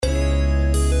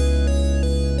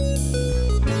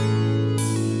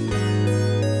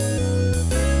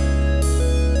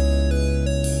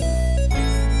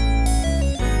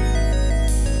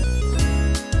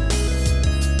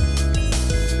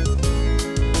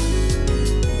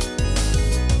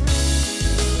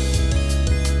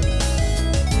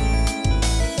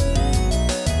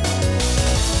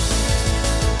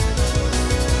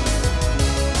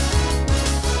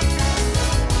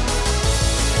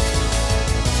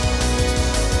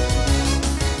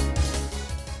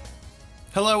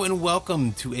Hello and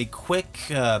welcome to a quick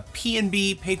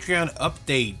P&B Patreon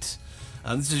update.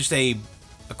 This is just a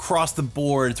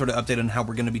across-the-board sort of update on how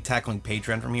we're going to be tackling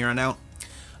Patreon from here on out.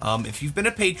 If you've been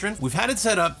a patron, we've had it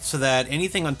set up so that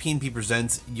anything on P&B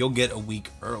Presents, you'll get a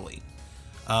week early.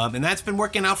 And that's been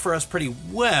working out for us pretty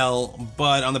well,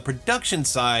 but on the production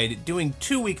side, doing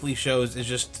 2 weekly shows is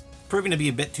just proving to be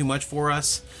a bit too much for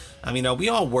us. I mean, we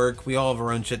all work, we all have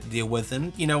our own shit to deal with,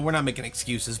 and, we're not making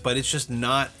excuses, but it's just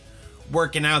not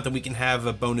working out that we can have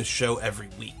a bonus show every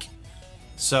week.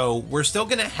 So we're still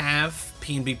gonna have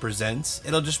P&B Presents.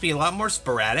 It'll just be a lot more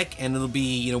sporadic, and it'll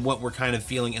be what we're kind of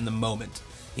feeling in the moment.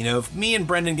 If me and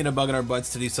Brendan get a bug in our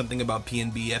butts to do something about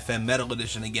P&B FM Metal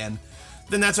Edition again,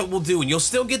 then that's what we'll do, and you'll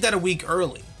still get that a week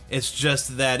early. It's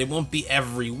just that it won't be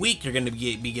every week you're gonna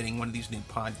be getting one of these new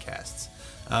podcasts.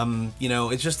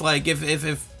 It's just like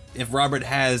if Robert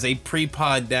has a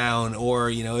pre-pod down, or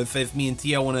if me and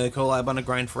Tia want to collab on a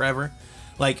Grind Forever,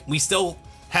 like, we still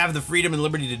have the freedom and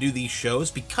liberty to do these shows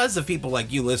because of people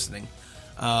like you listening.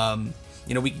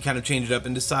 We can kind of change it up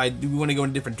and decide, do we want to go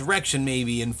in a different direction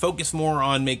maybe, and focus more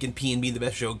on making P&B the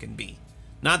best show it can be.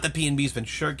 Not that P&B's been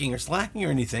shirking or slacking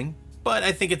or anything, but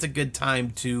I think it's a good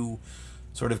time to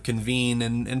sort of convene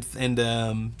and find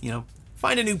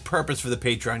a new purpose for the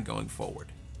Patreon going forward.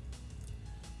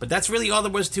 But that's really all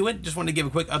there was to it. Just wanted to give a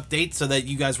quick update so that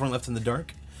you guys weren't left in the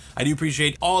dark. I do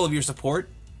appreciate all of your support.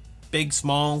 Big,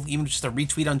 small, even just a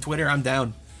retweet on Twitter, I'm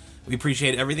down. We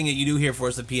appreciate everything that you do here for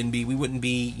us at P&B. We wouldn't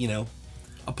be,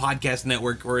 a podcast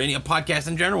network or a podcast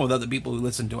in general without the people who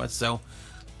listen to us. So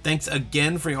thanks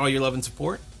again for all your love and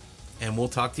support, and we'll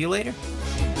talk to you later.